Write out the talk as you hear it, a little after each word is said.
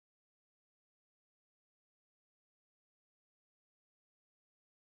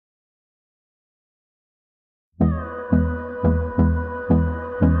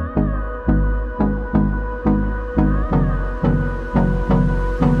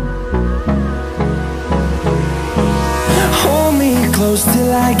close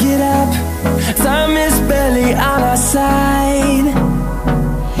till I get up. Time is barely on our side.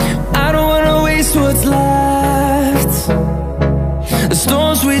 I don't wanna waste what's left. The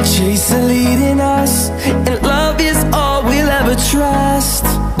storms we chase are leading us, and love is all we'll ever trust.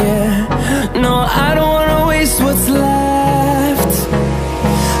 Yeah, no, I don't wanna waste what's left.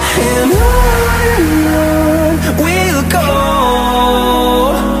 And on we'll go,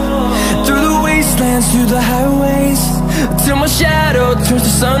 through the wastelands, through the highways, till my shadow turns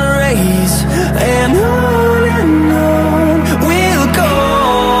to sun rays. And on we'll go,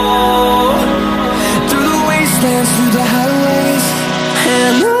 through the wastelands, through the highways,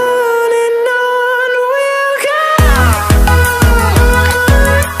 and on we'll go.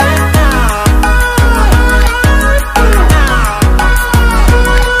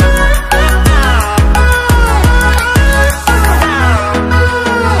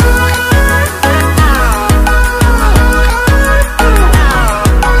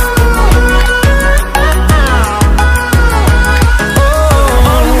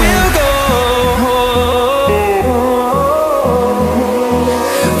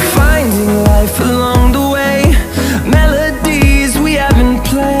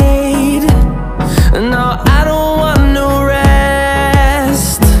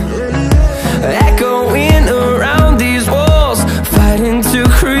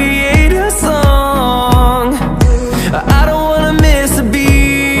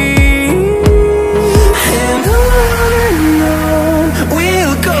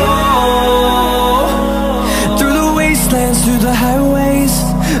 Through the highways,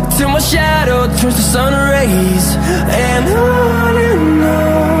 till my shadow turns to sun rays. And on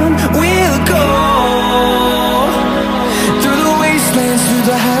we'll go, through the wastelands, through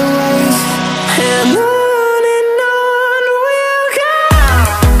the highways, and on we'll go.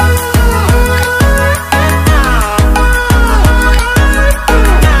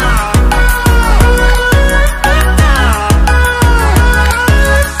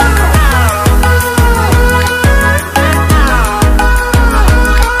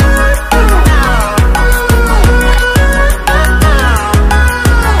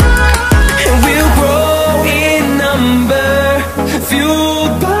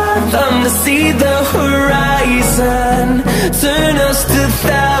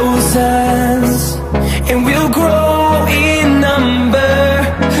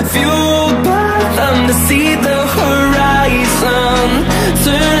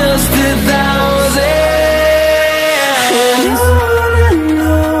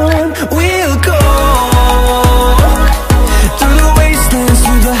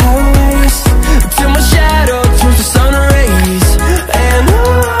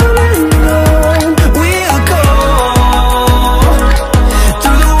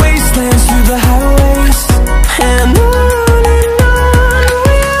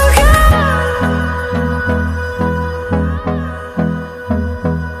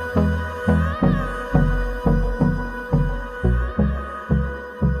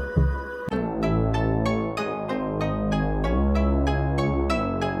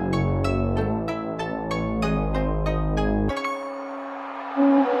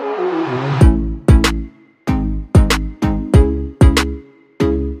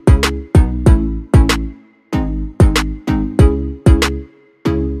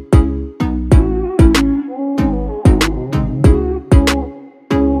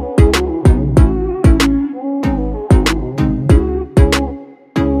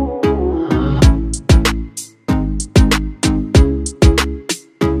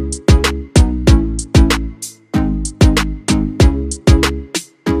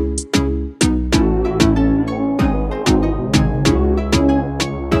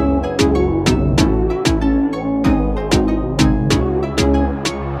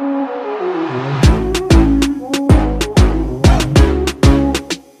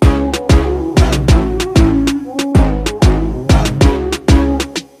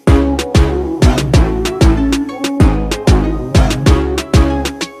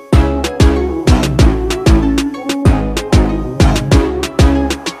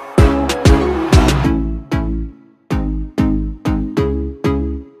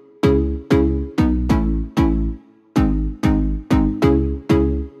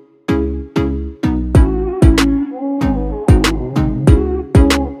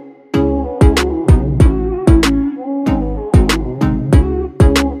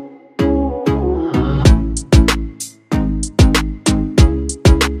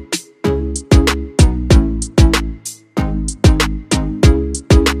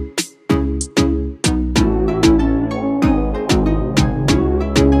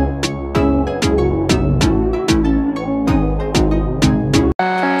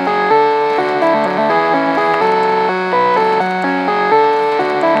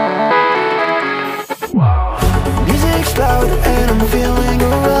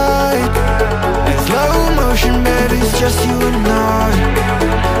 just you and I.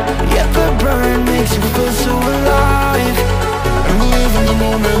 Yet the burn makes you feel so alive. I'm living the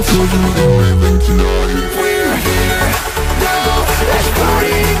moment for you and living tonight. We're here now, let's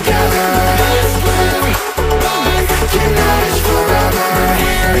party together. Let's live life, tonight is forever.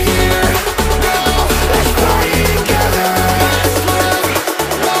 We're here now, let's party together. Let's live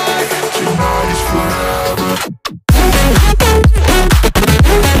life, tonight is forever.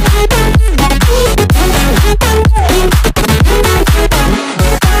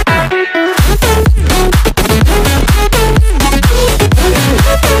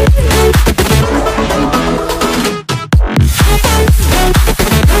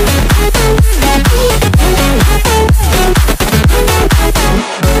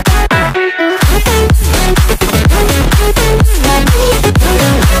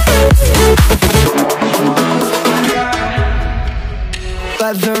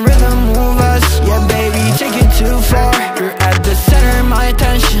 Let the rhythm move us, yeah baby, take it too far. You're at the center of my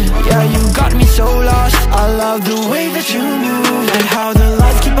attention, yeah you got me so lost. I love the way that you move, and how the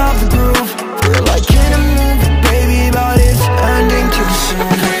lights keep up the groove. We're like in a movie, baby, but it's ending too soon.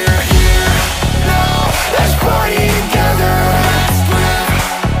 We're here now, let's party together. Let's live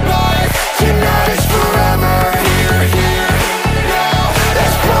life, tonight is forever. We're here now,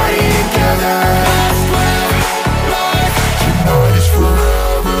 let's party together. Let's live life, tonight is forever.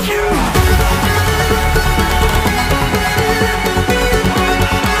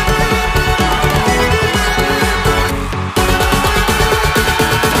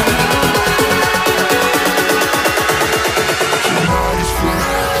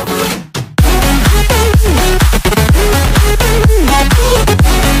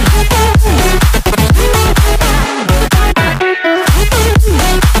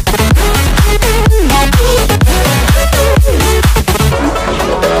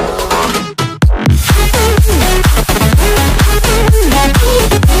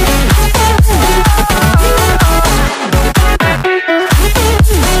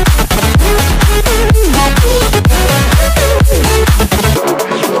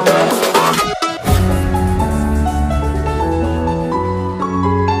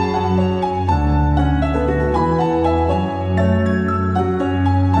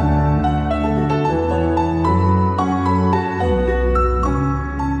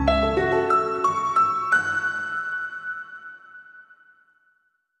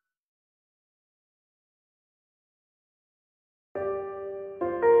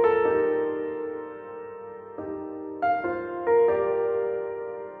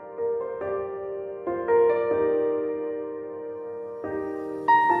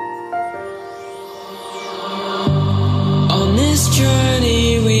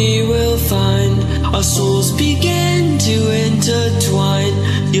 Our souls begin to intertwine.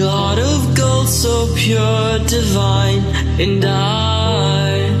 Your heart of gold, so pure, divine. And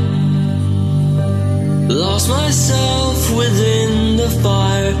I lost myself within the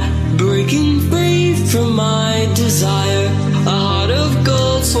fire, breaking free from my desire. A heart of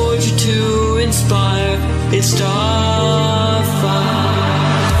gold, forged to inspire. It's starfire.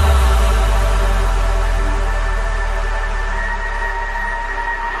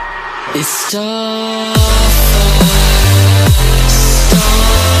 It's starfire, starfire,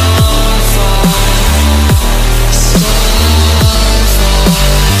 starfire,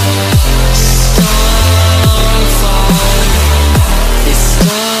 starfire. It's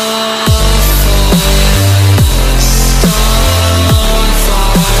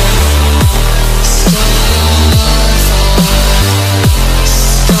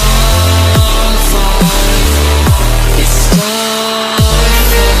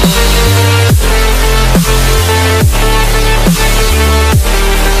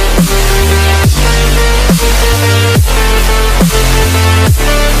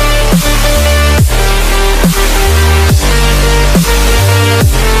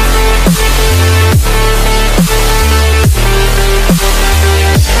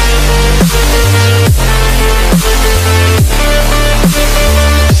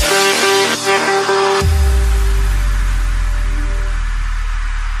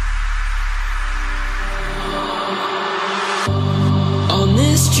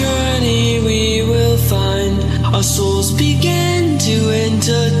our souls begin to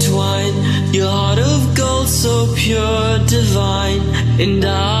intertwine. Your heart of gold, so pure, divine. And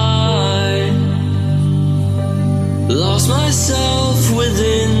I lost myself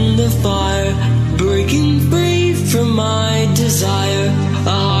within the fire, breaking free from my desire. A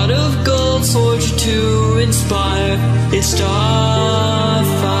heart of gold, forged to inspire. It's starfire.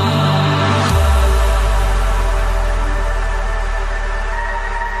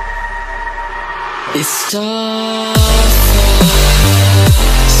 It's starfire.